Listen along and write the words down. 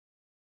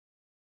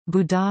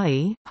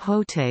Budai,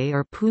 Hote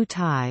or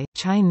Putai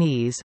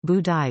Chinese,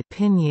 Budai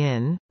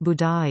Pinyin,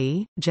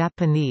 Budai,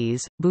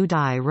 Japanese,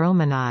 Budai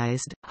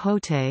Romanized,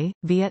 Hote,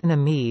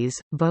 Vietnamese,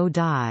 Bo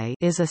Dai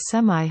is a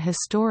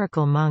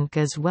semi-historical monk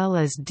as well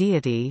as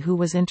deity who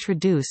was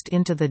introduced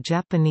into the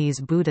Japanese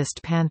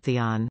Buddhist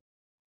pantheon.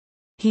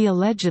 He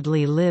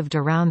allegedly lived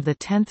around the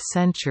 10th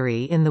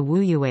century in the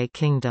Wuyue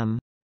kingdom.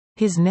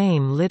 His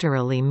name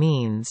literally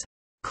means,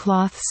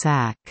 cloth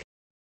sack,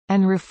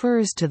 and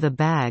refers to the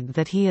bag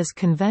that he is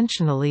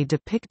conventionally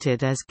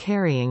depicted as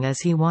carrying as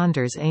he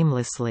wanders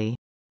aimlessly.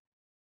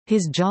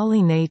 His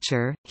jolly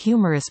nature,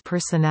 humorous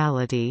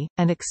personality,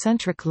 and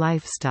eccentric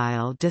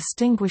lifestyle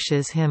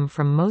distinguishes him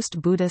from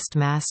most Buddhist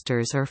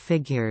masters or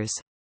figures.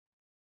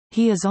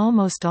 He is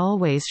almost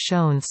always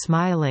shown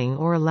smiling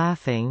or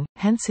laughing,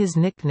 hence his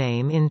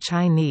nickname in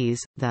Chinese,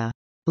 the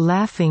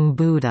Laughing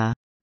Buddha.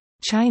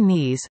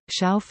 Chinese,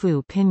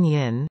 Xiaofu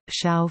Pinyin,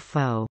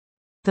 Xiaofo.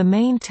 The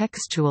main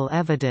textual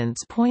evidence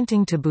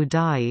pointing to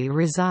Budai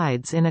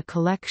resides in a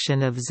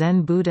collection of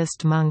Zen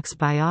Buddhist monks'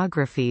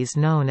 biographies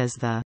known as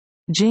the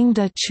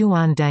Jingda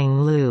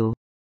Chuandang Lu,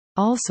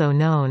 also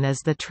known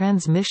as the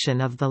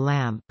Transmission of the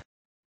Lamp.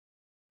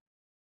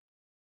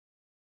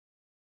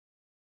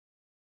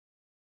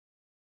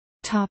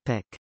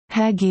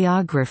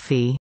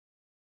 Hagiography.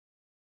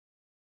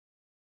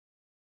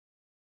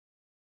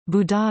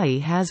 Budai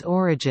has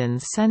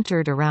origins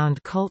centered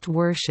around cult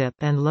worship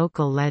and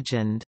local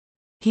legend.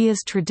 He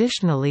is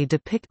traditionally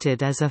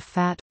depicted as a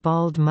fat,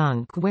 bald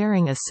monk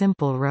wearing a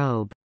simple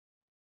robe.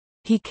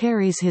 He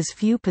carries his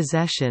few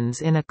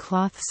possessions in a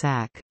cloth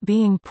sack,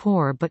 being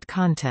poor but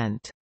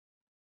content.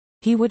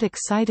 He would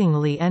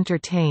excitingly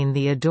entertain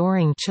the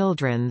adoring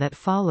children that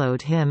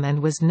followed him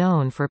and was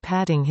known for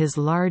patting his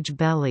large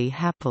belly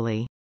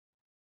happily.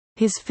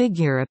 His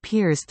figure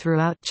appears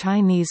throughout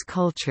Chinese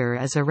culture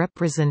as a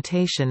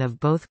representation of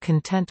both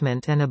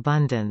contentment and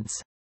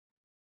abundance.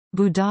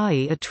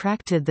 Budai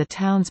attracted the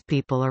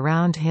townspeople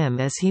around him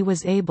as he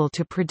was able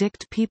to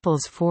predict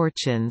people's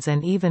fortunes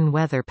and even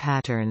weather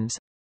patterns.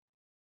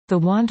 The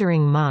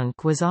wandering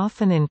monk was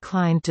often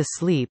inclined to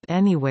sleep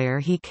anywhere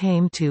he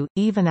came to,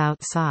 even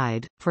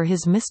outside, for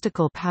his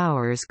mystical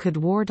powers could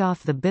ward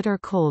off the bitter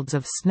colds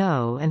of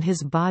snow and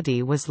his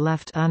body was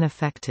left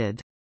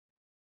unaffected.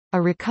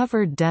 A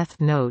recovered death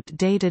note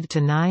dated to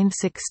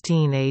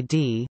 916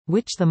 AD,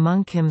 which the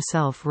monk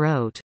himself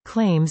wrote,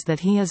 claims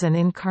that he is an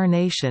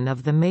incarnation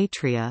of the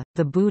Maitreya,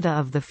 the Buddha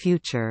of the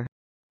future.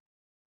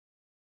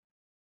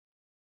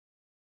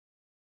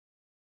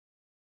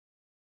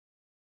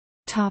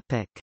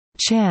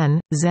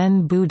 Chan,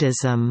 Zen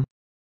Buddhism.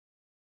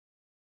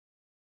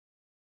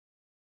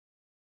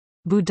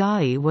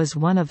 Budai was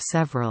one of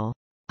several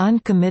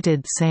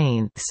uncommitted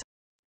saints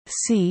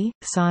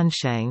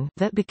Sansheng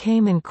that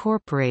became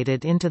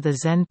incorporated into the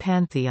Zen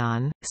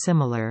pantheon.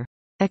 Similar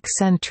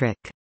eccentric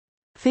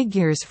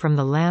figures from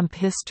the lamp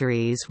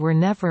histories were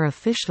never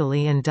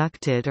officially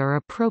inducted or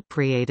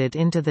appropriated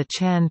into the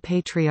Chan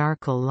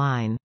patriarchal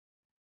line.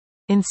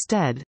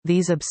 Instead,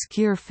 these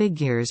obscure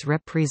figures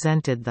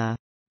represented the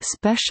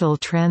special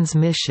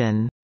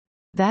transmission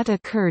that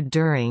occurred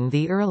during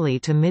the early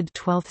to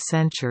mid-12th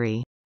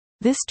century.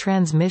 This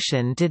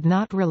transmission did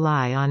not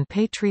rely on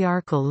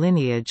patriarchal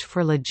lineage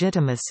for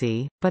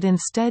legitimacy, but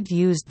instead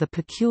used the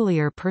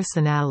peculiar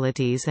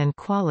personalities and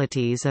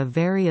qualities of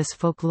various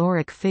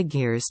folkloric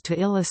figures to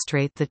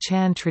illustrate the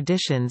Chan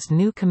tradition's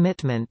new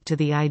commitment to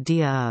the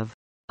idea of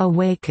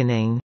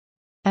awakening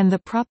and the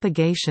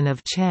propagation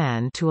of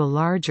Chan to a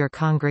larger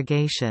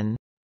congregation.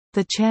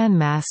 The Chan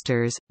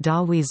masters,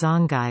 Dahui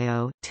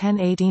Zongyo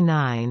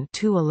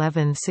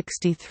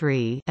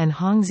 (1089–1163) and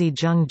Hongzhi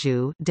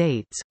Zhengju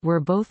dates, were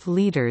both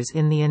leaders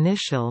in the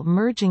initial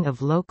merging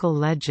of local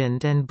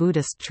legend and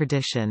Buddhist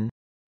tradition.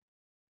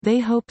 They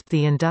hoped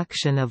the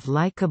induction of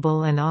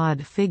likable and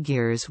odd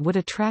figures would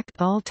attract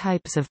all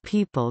types of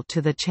people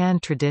to the Chan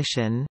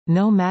tradition,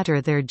 no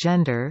matter their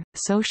gender,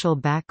 social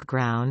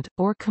background,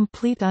 or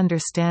complete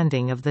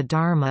understanding of the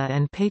Dharma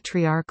and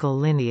patriarchal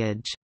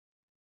lineage.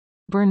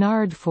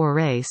 Bernard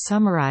Fauré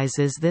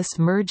summarizes this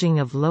merging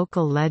of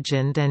local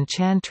legend and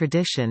Chan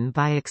tradition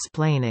by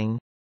explaining,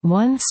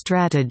 "One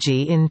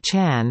strategy in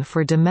Chan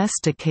for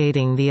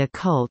domesticating the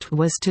occult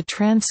was to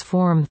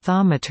transform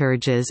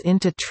thaumaturges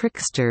into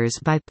tricksters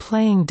by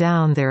playing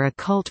down their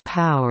occult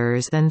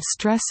powers and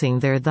stressing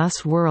their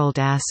thus-world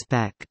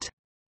aspect."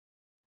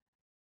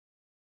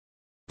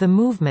 The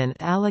movement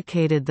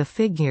allocated the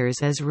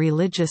figures as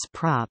religious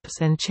props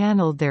and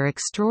channeled their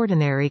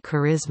extraordinary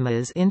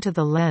charismas into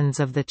the lens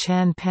of the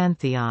Chan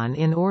pantheon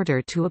in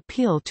order to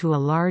appeal to a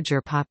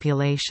larger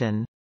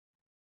population.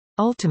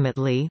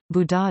 Ultimately,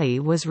 Budai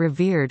was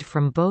revered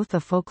from both a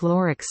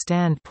folkloric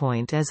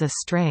standpoint as a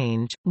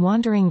strange,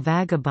 wandering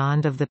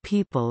vagabond of the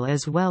people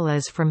as well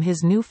as from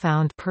his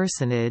newfound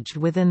personage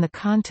within the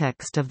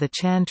context of the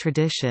Chan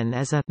tradition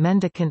as a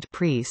mendicant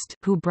priest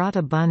who brought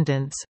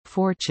abundance,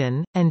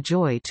 fortune, and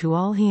joy to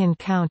all he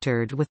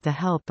encountered with the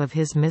help of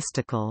his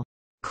mystical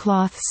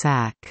cloth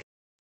sack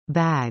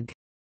bag.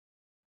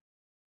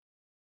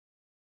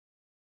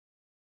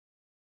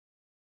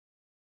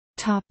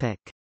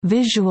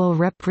 Visual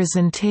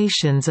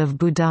representations of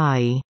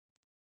Budai.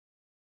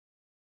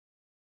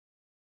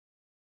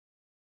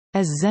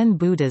 As Zen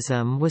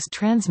Buddhism was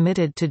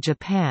transmitted to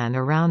Japan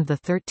around the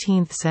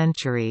 13th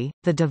century,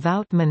 the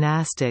devout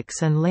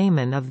monastics and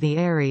laymen of the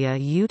area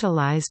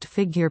utilized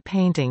figure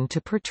painting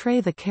to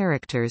portray the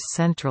characters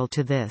central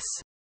to this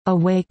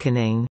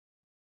awakening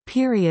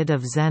period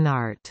of Zen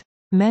art.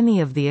 Many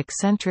of the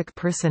eccentric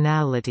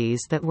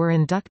personalities that were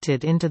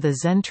inducted into the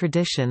Zen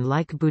tradition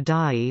like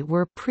Budai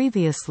were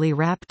previously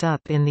wrapped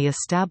up in the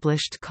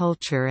established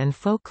culture and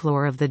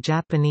folklore of the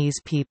Japanese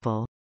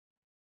people.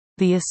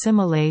 The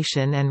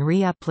assimilation and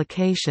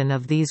reapplication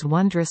of these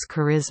wondrous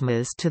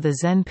charismas to the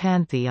Zen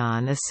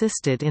pantheon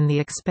assisted in the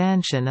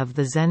expansion of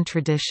the Zen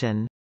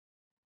tradition.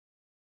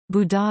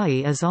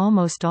 Budai is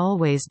almost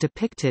always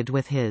depicted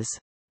with his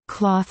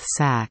cloth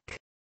sack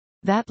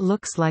that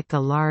looks like a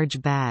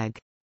large bag.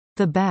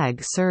 The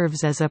bag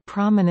serves as a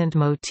prominent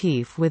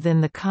motif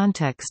within the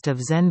context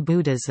of Zen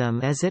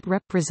Buddhism as it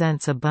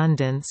represents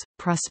abundance,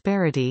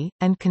 prosperity,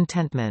 and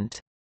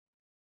contentment.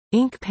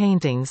 Ink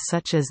paintings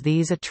such as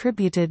these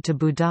attributed to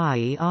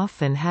Budai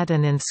often had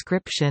an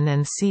inscription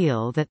and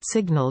seal that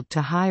signaled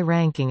to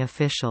high-ranking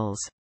officials.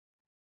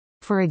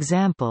 For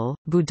example,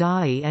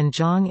 Budai and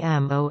Zhang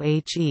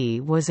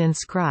Mohe was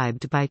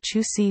inscribed by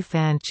Chusi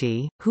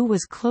Fanchi, who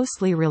was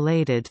closely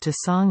related to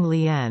Song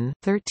Lian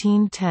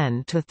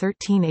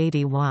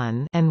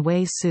 (1310–1381) and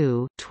Wei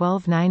Su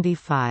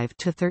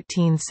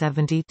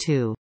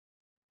 (1295–1372).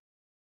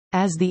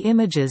 As the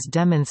images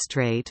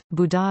demonstrate,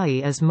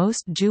 Budai is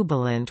most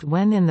jubilant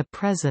when in the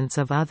presence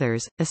of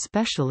others,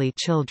 especially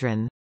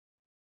children.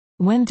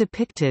 When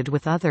depicted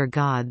with other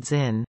gods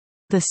in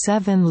The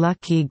Seven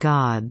Lucky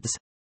Gods,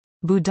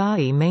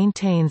 Budai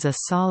maintains a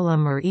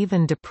solemn or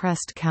even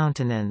depressed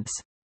countenance.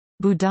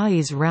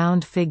 Budai's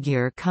round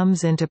figure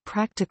comes into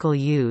practical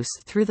use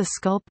through the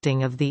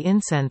sculpting of the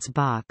incense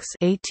box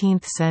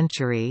 18th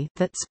century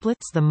that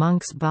splits the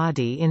monk's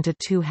body into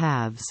two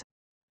halves.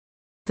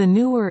 The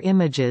newer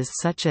images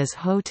such as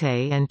Hote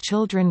and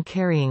children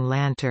carrying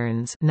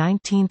lanterns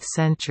 19th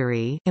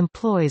century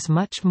employs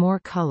much more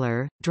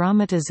color,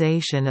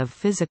 dramatization of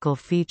physical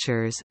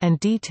features, and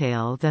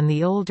detail than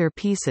the older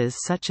pieces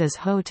such as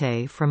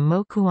Hote from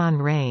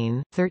Mokuan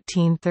Reign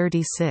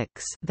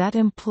 1336 that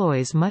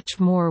employs much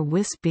more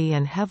wispy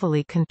and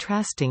heavily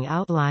contrasting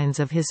outlines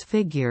of his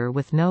figure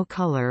with no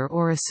color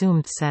or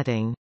assumed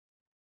setting.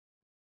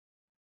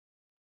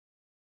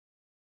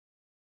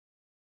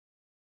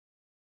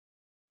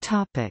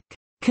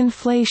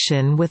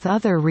 Conflation with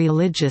other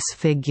religious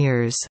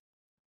figures.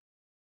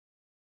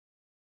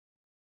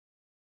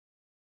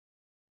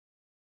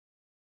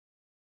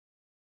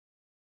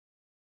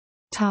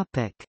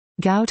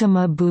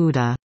 Gautama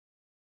Buddha.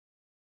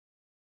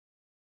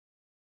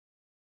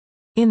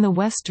 In the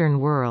Western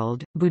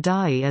world,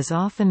 Budai is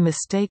often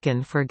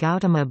mistaken for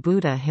Gautama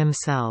Buddha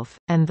himself,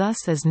 and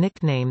thus is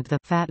nicknamed the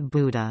Fat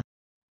Buddha.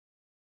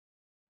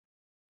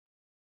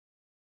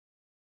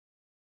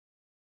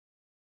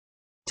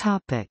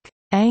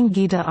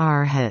 Angida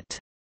Arhat.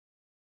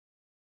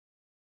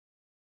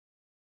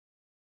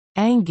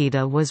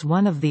 Angida was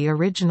one of the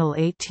original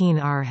 18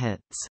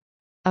 Arhats.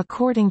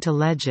 According to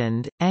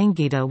legend,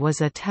 Angida was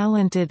a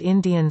talented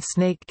Indian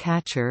snake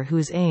catcher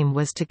whose aim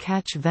was to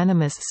catch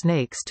venomous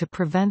snakes to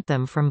prevent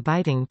them from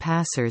biting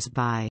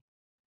passers-by.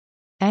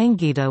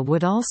 Angida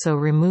would also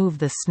remove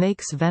the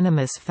snake's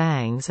venomous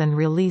fangs and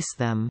release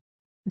them.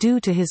 Due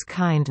to his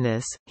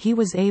kindness, he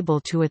was able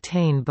to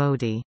attain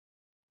Bodhi.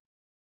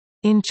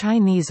 In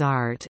Chinese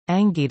art,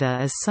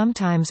 Angida is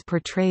sometimes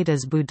portrayed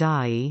as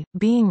Budai,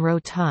 being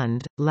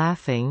rotund,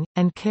 laughing,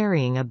 and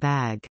carrying a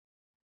bag.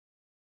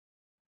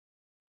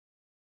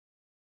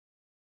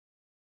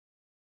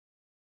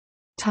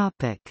 Phra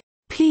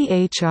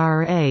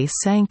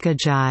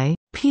Sangkajai,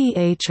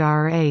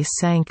 Phra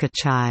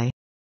Sangkachai.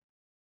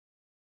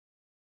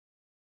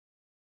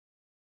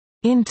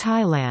 In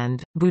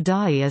Thailand,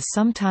 Budai is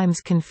sometimes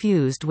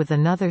confused with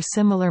another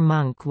similar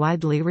monk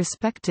widely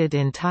respected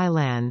in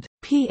Thailand,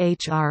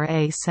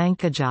 Phra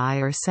Sangkajai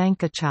or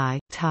Sangkachai,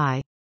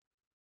 Thai.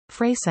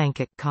 Phra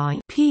Sangkachai,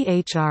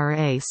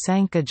 Phra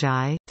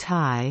Sangkajai,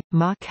 Thai,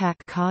 Ma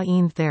Kak Ka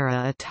In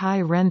Thera, a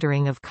Thai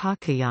rendering of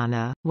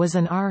Kakayana, was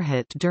an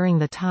arhat during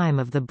the time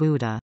of the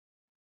Buddha.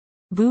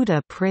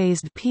 Buddha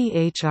praised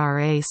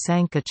Phra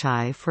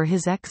Sangkachai for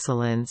his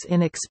excellence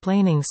in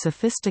explaining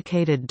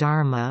sophisticated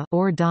dharma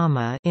or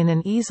dhamma in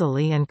an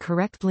easily and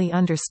correctly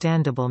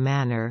understandable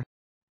manner.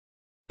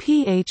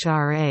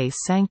 Phra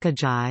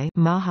Sangkajai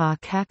Maha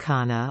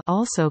Kakana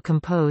also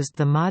composed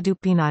the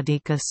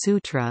Madhupindika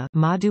Sutra,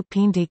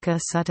 Madhupindika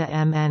Sutta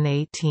Mn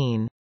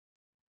 18.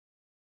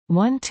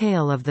 One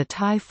tale of the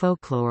Thai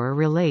folklore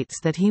relates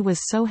that he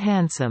was so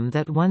handsome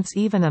that once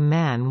even a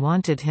man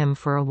wanted him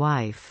for a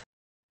wife.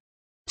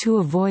 To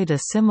avoid a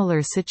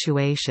similar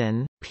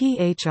situation,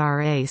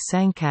 Phra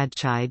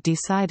Sangkachai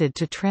decided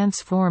to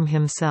transform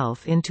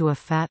himself into a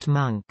fat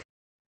monk.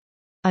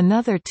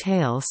 Another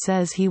tale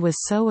says he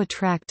was so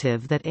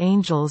attractive that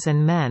angels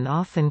and men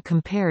often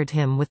compared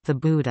him with the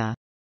Buddha.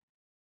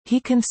 He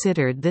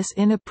considered this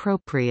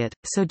inappropriate,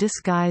 so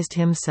disguised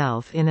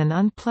himself in an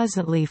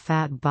unpleasantly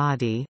fat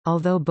body.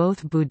 Although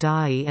both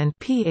Budai and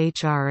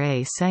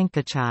Phra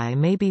Sangkachai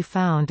may be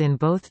found in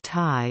both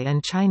Thai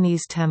and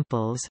Chinese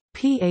temples,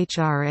 Phra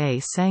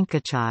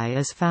Sangkachai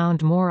is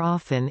found more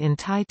often in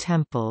Thai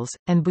temples,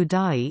 and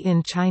Budai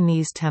in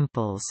Chinese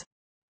temples.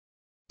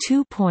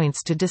 2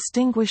 points to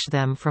distinguish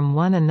them from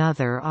one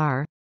another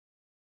are: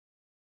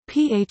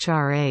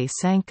 Phra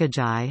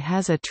Sangkajai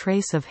has a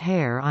trace of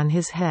hair on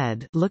his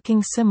head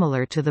looking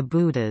similar to the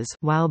Buddha's,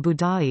 while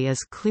Budai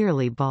is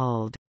clearly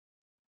bald.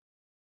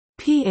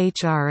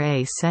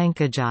 Phra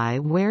Sangkajai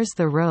wears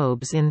the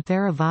robes in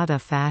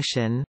Theravada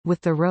fashion,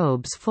 with the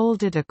robes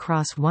folded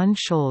across one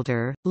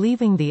shoulder,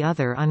 leaving the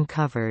other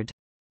uncovered.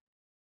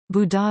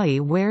 Budai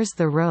wears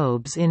the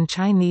robes in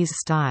Chinese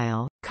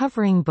style,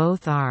 covering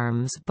both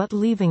arms but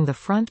leaving the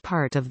front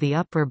part of the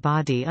upper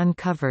body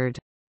uncovered.